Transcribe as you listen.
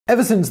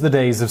Ever since the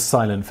days of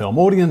silent film,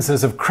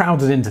 audiences have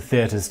crowded into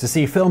theaters to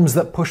see films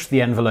that push the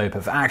envelope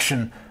of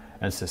action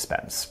and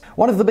suspense.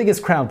 One of the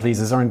biggest crowd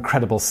pleasers are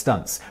incredible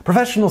stunts.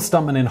 Professional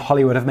stuntmen in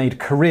Hollywood have made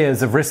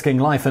careers of risking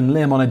life and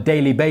limb on a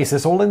daily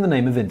basis, all in the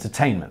name of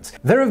entertainment.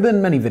 There have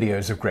been many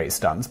videos of great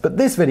stunts, but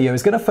this video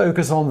is going to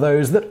focus on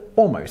those that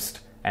almost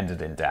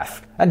ended in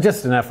death. And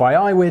just an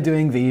FYI, we're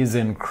doing these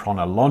in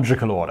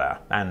chronological order.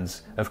 And,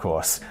 of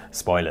course,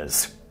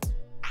 spoilers.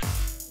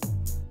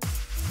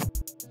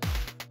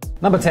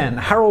 Number 10.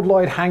 Harold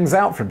Lloyd hangs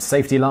out from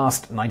Safety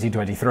Last,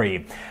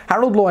 1923.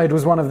 Harold Lloyd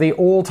was one of the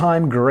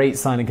all-time great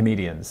silent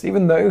comedians,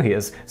 even though he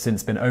has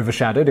since been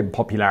overshadowed in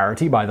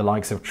popularity by the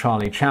likes of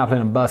Charlie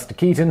Chaplin and Buster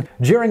Keaton.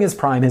 During his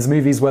prime, his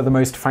movies were the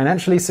most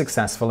financially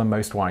successful and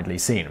most widely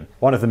seen.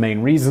 One of the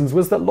main reasons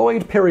was that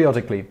Lloyd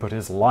periodically put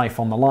his life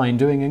on the line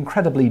doing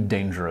incredibly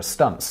dangerous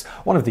stunts.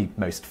 One of the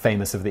most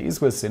famous of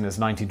these was in his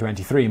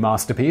 1923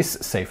 masterpiece,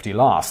 Safety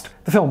Last.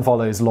 The film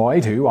follows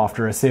Lloyd, who,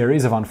 after a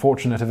series of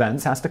unfortunate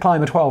events, has to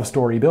climb a 12-story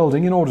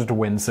building in order to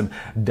win some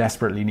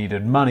desperately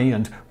needed money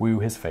and woo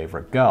his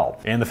favorite girl.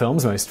 In the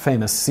film's most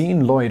famous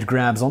scene, Lloyd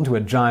grabs onto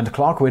a giant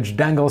clock which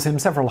dangles him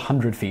several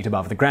hundred feet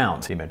above the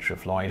ground. The image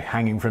of Lloyd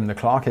hanging from the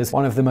clock is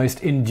one of the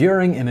most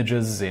enduring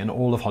images in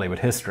all of Hollywood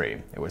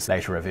history. It was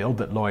later revealed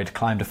that Lloyd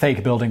climbed a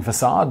fake building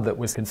facade that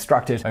was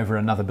constructed over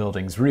another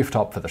building's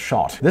rooftop for the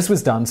shot. This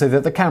was done so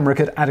that the camera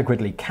could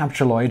adequately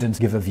capture Lloyd and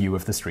give a view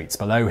of the streets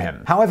below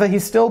him. However, he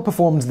still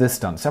performed this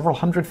stunt several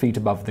hundred feet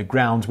above the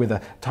ground with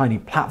a tiny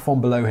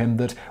platform below him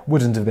that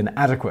wouldn't have been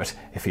adequate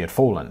if he had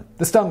fallen.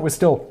 The stunt was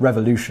still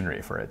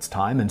revolutionary for its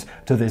time, and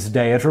to this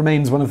day it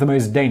remains one of the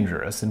most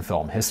dangerous in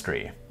film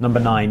history.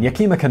 Number 9.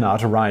 Yakima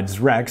Canutt rides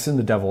Rex in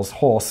The Devil's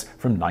Horse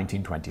from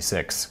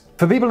 1926.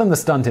 For people in the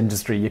stunt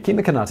industry,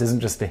 Yakima Canutt isn't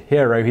just a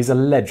hero, he's a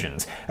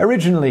legend.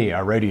 Originally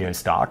a rodeo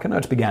star,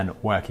 Canutt began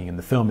working in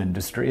the film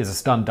industry as a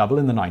stunt double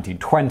in the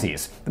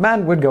 1920s. The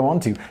man would go on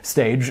to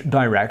stage,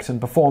 direct,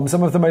 and perform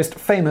some of the most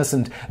famous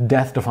and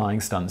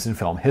death-defying stunts in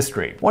film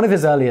history. One of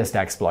his earliest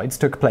exploits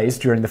took place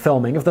during the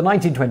filming of the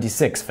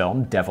 1926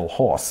 film Devil's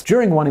Horse.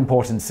 During one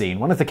important scene,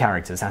 one of the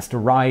characters has to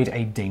ride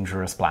a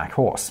dangerous black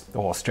horse.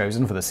 The horse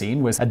chosen for the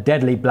scene was a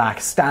deadly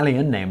black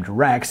stallion named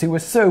Rex, who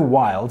was so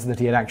wild that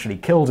he had actually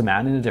killed a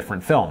man in a different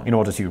film. In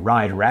order to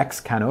ride Rex,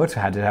 Canutt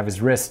had to have his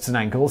wrists and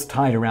ankles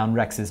tied around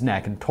Rex's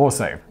neck and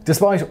torso.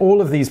 Despite all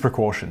of these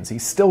precautions, he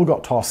still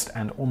got tossed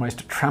and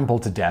almost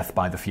trampled to death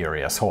by the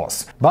furious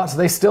horse. But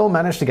they still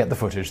managed to get the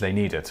footage they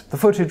needed. The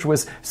footage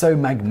was so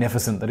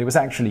magnificent that it was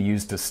actually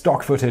used as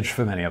stock footage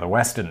for many other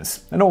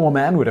westerns. A normal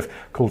man would have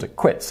called it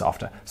quits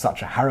after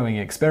such a harrowing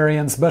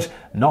experience, but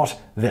not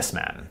this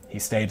man. He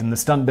stayed in the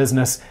stunt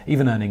business,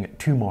 even earning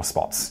 2 more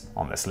spots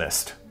on this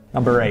list.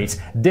 Number 8.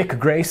 Dick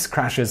Grace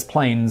crashes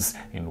planes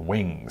in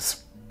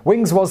Wings.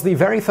 Wings was the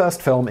very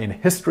first film in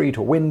history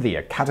to win the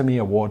Academy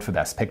Award for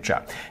Best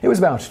Picture. It was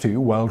about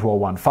 2 World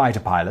War I fighter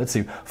pilots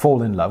who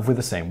fall in love with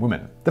the same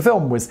woman. The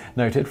film was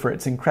noted for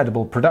its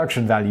incredible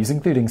production values,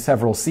 including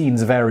several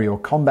scenes of aerial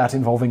combat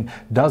involving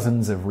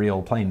dozens of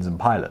real planes and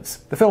pilots.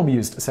 The film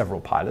used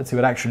several pilots who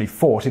had actually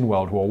fought in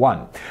World War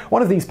I.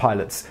 One of these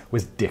pilots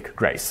was Dick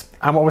Grace.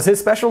 And what was his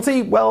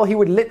specialty? Well, he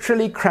would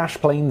literally crash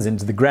planes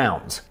into the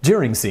ground.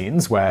 During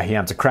scenes where he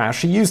had to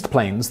crash, he used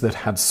planes that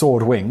had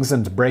soared wings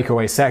and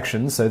breakaway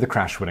sections so the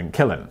crash wouldn't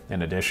kill him.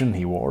 In addition,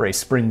 he wore a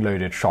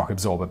spring-loaded shock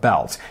absorber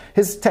belt.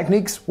 His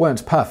techniques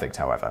weren't perfect,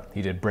 however.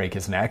 He did break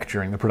his neck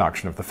during the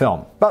production of the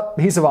film. But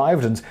he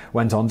survived and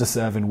went on to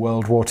serve in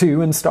World War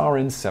II and star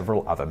in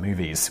several other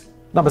movies.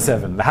 Number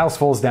 7. The House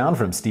Falls Down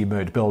from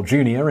Steamboat Bill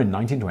Jr. in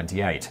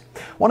 1928.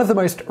 One of the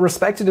most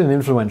respected and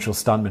influential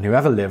stuntmen who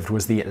ever lived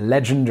was the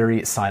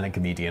legendary silent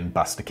comedian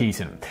Buster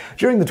Keaton.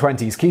 During the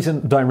 20s,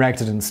 Keaton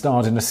directed and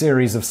starred in a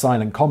series of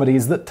silent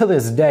comedies that to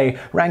this day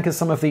rank as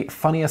some of the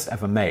funniest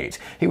ever made.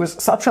 He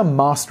was such a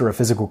master of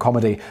physical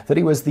comedy that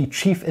he was the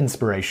chief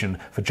inspiration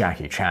for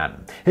Jackie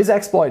Chan. His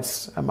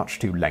exploits are much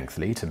too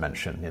lengthy to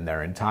mention in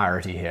their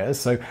entirety here,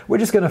 so we're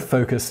just going to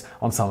focus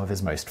on some of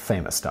his most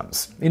famous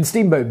stunts. In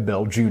Steamboat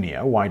Bill Jr.,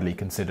 widely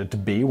considered to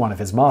be one of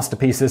his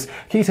masterpieces,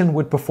 Keaton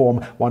would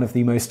perform one of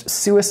the most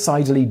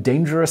suicidally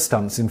dangerous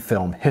stunts in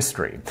film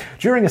history.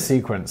 During a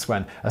sequence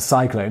when a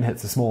cyclone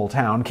hits a small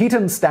town,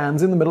 Keaton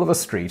stands in the middle of a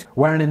street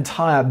where an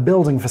entire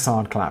building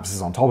facade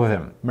collapses on top of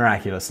him.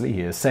 Miraculously,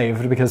 he is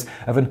saved because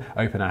of an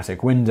open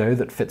attic window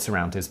that fits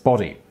around his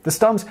body. The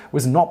stunt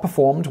was not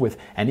performed with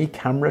any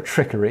camera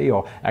trickery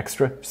or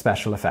extra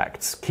special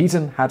effects.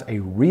 Keaton had a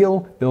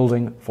real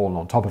building fall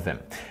on top of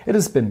him. It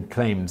has been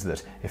claimed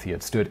that if he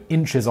had stood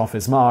inches off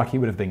his mark, he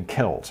would have been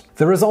killed.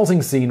 The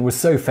resulting scene was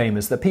so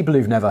famous that people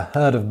who've never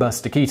heard of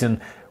Buster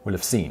Keaton will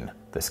have seen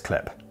this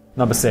clip.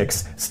 Number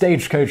 6.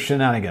 Stagecoach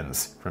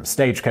Shenanigans from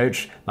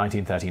Stagecoach,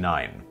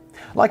 1939.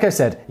 Like I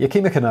said,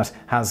 Yakima Canutt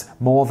has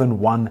more than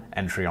one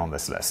entry on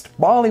this list.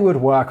 While he would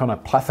work on a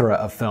plethora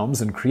of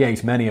films and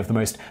create many of the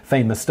most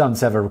famous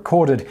stunts ever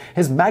recorded,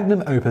 his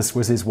magnum opus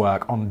was his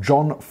work on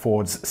John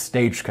Ford's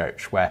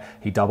Stagecoach, where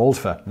he doubled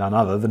for none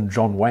other than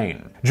John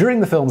Wayne. During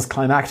the film's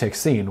climactic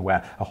scene,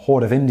 where a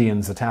horde of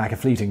Indians attack a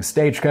fleeting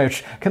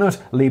stagecoach,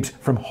 Canutt leaped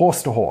from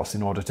horse to horse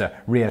in order to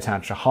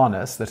reattach a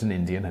harness that an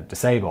Indian had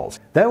disabled.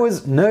 There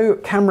was no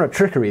camera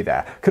trickery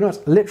there.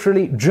 Canutt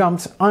literally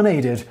jumped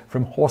unaided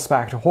from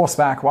horseback to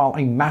horseback while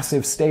a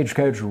massive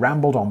stagecoach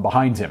rambled on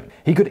behind him.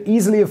 He could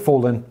easily have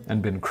fallen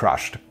and been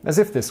crushed. As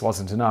if this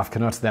wasn't enough,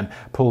 Canutt then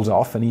pulled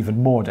off an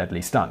even more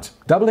deadly stunt.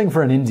 Doubling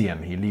for an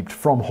Indian, he leaped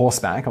from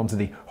horseback onto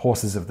the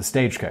horses of the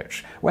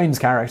stagecoach. Wayne's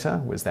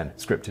character was then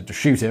scripted to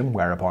shoot him,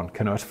 whereupon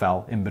Canutt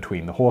fell in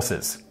between the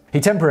horses. He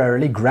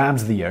temporarily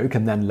grabbed the yoke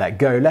and then let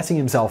go, letting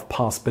himself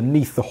pass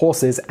beneath the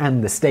horses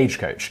and the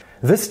stagecoach.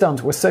 This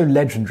stunt was so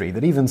legendary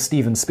that even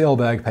Steven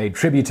Spielberg paid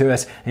tribute to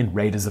it in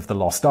Raiders of the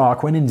Lost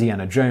Ark when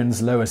Indiana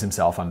Jones lowers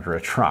himself under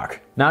a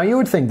truck. Now, you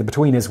would think that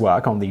between his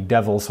work on the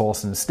Devil's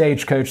Horse and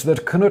Stagecoach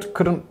that Canutt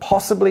couldn't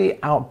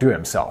possibly outdo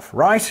himself,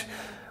 right?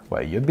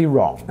 Well, you'd be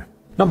wrong.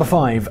 Number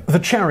 5. The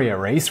Chariot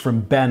Race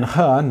from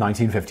Ben-Hur,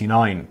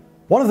 1959.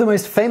 One of the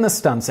most famous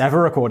stunts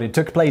ever recorded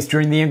took place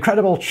during the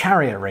incredible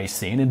chariot race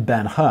scene in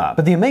Ben-Hur.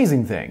 But the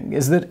amazing thing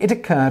is that it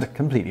occurred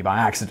completely by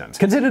accident.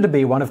 Considered to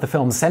be one of the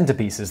film's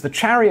centerpieces, the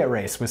chariot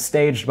race was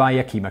staged by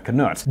Yakima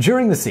Canutt.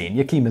 During the scene,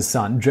 Yakima's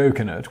son, Joe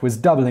Canutt, was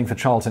doubling for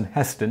Charlton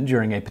Heston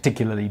during a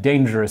particularly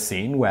dangerous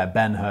scene where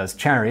Ben-Hur's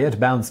chariot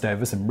bounced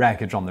over some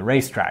wreckage on the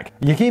racetrack.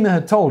 Yakima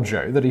had told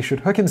Joe that he should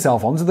hook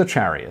himself onto the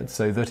chariot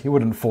so that he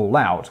wouldn't fall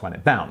out when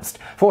it bounced.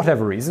 For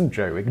whatever reason,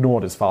 Joe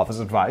ignored his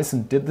father's advice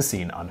and did the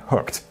scene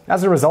unhooked.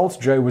 As a result,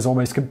 Joe was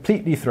almost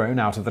completely thrown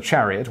out of the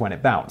chariot when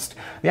it bounced.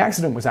 The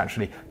accident was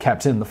actually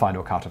kept in the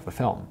final cut of the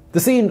film. The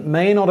scene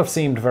may not have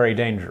seemed very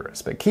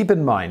dangerous, but keep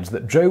in mind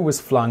that Joe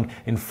was flung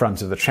in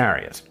front of the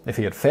chariot. If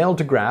he had failed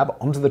to grab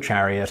onto the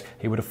chariot,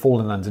 he would have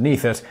fallen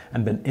underneath it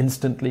and been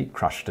instantly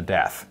crushed to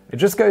death. It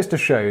just goes to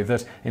show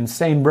that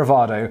insane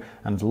bravado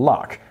and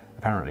luck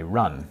apparently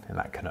run in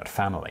that Canutt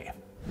family.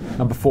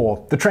 Number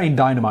 4. The train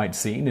dynamite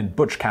scene in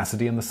Butch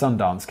Cassidy and the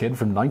Sundance Kid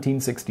from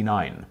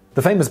 1969.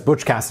 The famous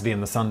Butch Cassidy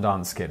and the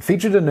Sundance Kid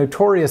featured a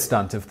notorious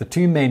stunt of the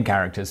two main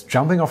characters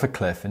jumping off a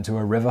cliff into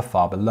a river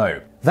far below.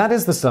 That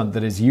is the stunt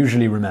that is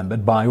usually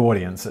remembered by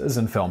audiences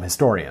and film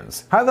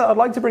historians. However, I'd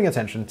like to bring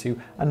attention to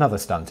another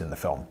stunt in the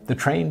film, the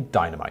train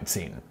dynamite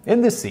scene.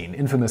 In this scene,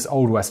 infamous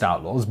Old West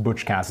outlaws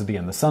Butch Cassidy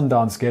and the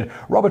Sundance Kid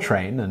rob a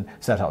train and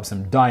set up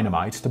some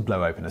dynamite to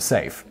blow open a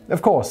safe.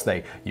 Of course,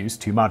 they use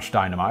too much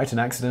dynamite and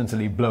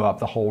accidentally blow up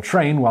the whole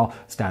train while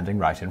standing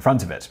right in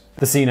front of it.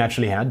 The scene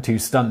actually had two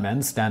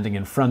stuntmen standing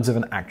in front of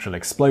an actual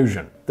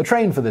explosion. The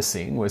train for this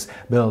scene was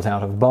built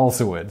out of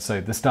balsa wood so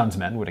the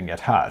stuntmen wouldn't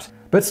get hurt.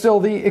 But still,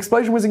 the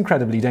explosion was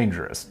incredibly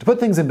dangerous. To put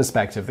things in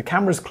perspective, the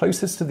cameras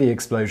closest to the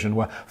explosion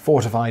were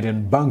fortified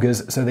in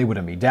bunkers so they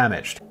wouldn't be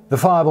damaged. The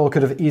fireball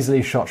could have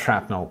easily shot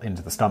shrapnel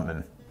into the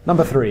stuntman.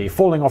 Number 3.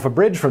 Falling off a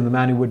bridge from The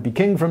Man Who Would Be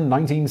King from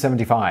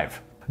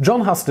 1975.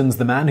 John Huston's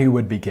The Man Who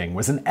Would Be King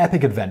was an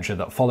epic adventure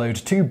that followed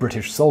two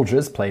British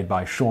soldiers, played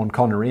by Sean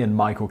Connery and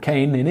Michael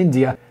Caine, in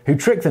India, who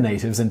trick the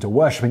natives into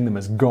worshipping them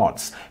as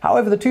gods.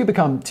 However, the two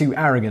become too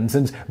arrogant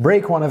and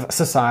break one of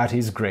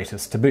society's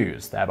greatest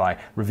taboos, thereby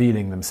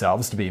revealing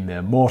themselves to be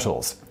mere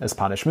mortals. As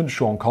punishment,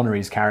 Sean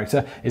Connery's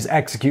character is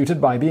executed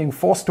by being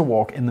forced to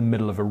walk in the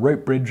middle of a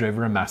rope bridge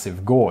over a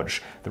massive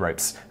gorge. The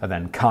ropes are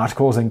then cut,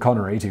 causing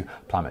Connery to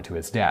plummet to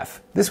his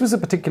death. This was a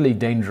particularly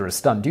dangerous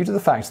stunt due to the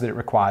fact that it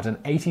required an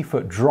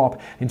 80-foot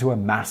drop into a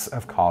mass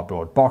of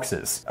cardboard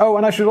boxes. Oh,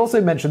 and I should also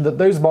mention that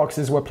those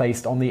boxes were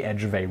placed on the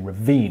edge of a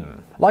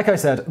ravine. Like I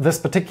said, this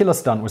particular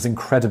stunt was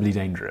incredibly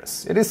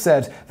dangerous. It is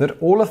said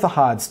that all of the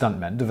hired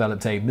stuntmen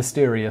developed a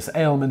mysterious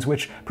ailment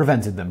which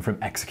prevented them from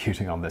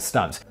executing on this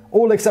stunt.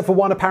 All except for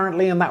one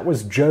apparently, and that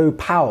was Joe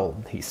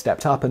Powell. He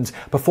stepped up and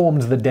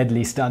performed the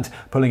deadly stunt,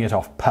 pulling it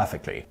off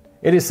perfectly.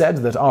 It is said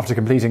that after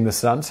completing the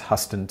stunt,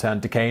 Huston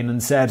turned to Caine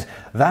and said,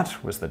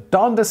 "That was the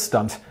darndest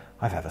stunt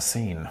I've ever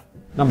seen."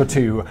 Number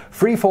 2.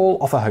 Free fall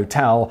off a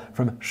hotel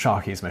from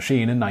Sharky's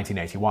Machine in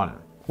 1981.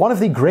 One of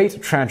the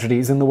great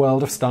tragedies in the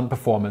world of stunt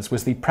performance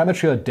was the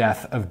premature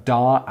death of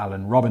Dar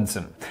Allen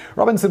Robinson.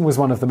 Robinson was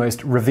one of the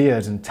most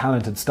revered and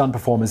talented stunt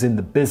performers in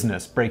the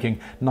business, breaking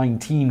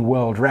 19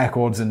 world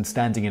records and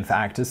standing in for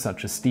actors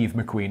such as Steve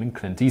McQueen and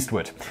Clint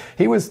Eastwood.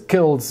 He was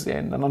killed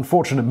in an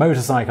unfortunate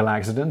motorcycle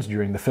accident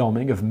during the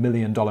filming of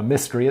Million Dollar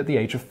Mystery at the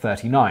age of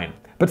 39.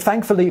 But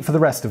thankfully for the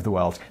rest of the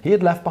world, he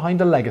had left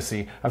behind a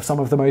legacy of some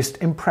of the most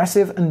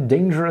impressive and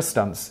dangerous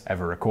stunts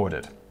ever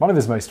recorded. One of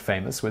his most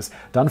famous was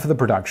done for the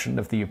production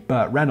of the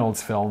Burt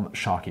Reynolds film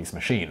Sharky's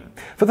Machine.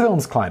 For the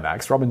film's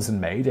climax, Robinson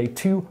made a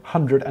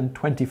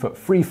 220-foot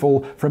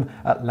freefall from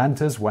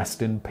Atlanta's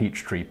Westin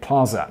Peachtree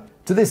Plaza.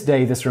 To this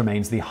day, this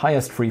remains the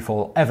highest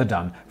freefall ever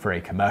done for a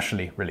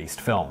commercially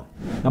released film.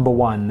 Number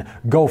 1.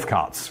 Golf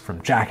carts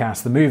from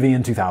Jackass the Movie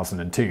in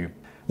 2002.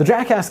 The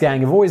Jackass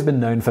gang have always been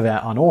known for their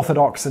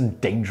unorthodox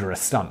and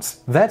dangerous stunts.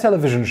 Their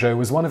television show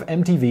was one of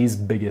MTV's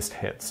biggest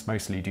hits,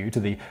 mostly due to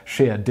the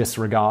sheer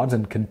disregard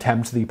and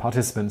contempt the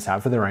participants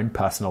had for their own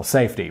personal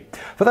safety.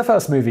 For their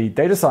first movie,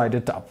 they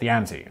decided to up the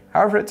ante.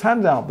 However, it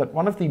turned out that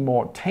one of the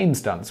more tame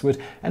stunts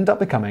would end up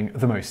becoming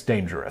the most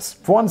dangerous.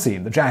 For one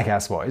scene, the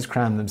Jackass boys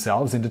crammed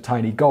themselves into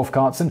tiny golf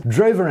carts and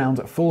drove around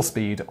at full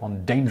speed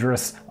on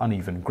dangerous,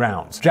 uneven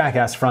ground.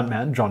 Jackass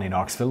frontman Johnny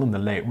Knoxville and the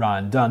late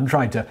Ryan Dunn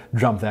tried to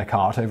jump their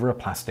cart over a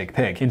plastic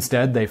pig.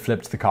 Instead, they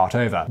flipped the cart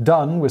over.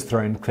 Dunn was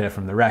thrown clear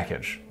from the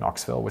wreckage.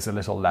 Knoxville was a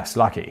little less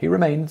lucky. He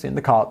remained in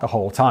the cart the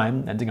whole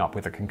time, ending up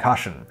with a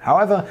concussion.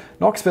 However,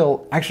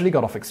 Knoxville actually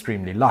got off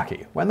extremely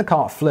lucky. When the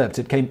cart flipped,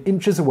 it came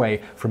inches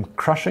away from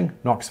crushing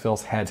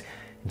Knoxville's head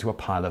into a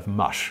pile of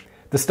mush.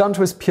 The stunt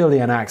was purely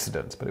an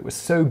accident, but it was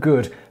so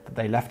good that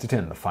they left it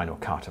in the final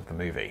cut of the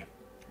movie.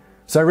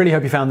 So I really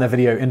hope you found that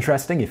video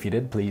interesting. If you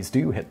did, please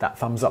do hit that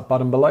thumbs up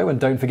button below and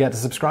don't forget to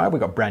subscribe. We've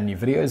got brand new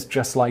videos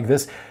just like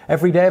this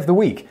every day of the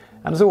week.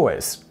 And as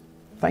always,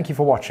 thank you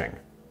for watching.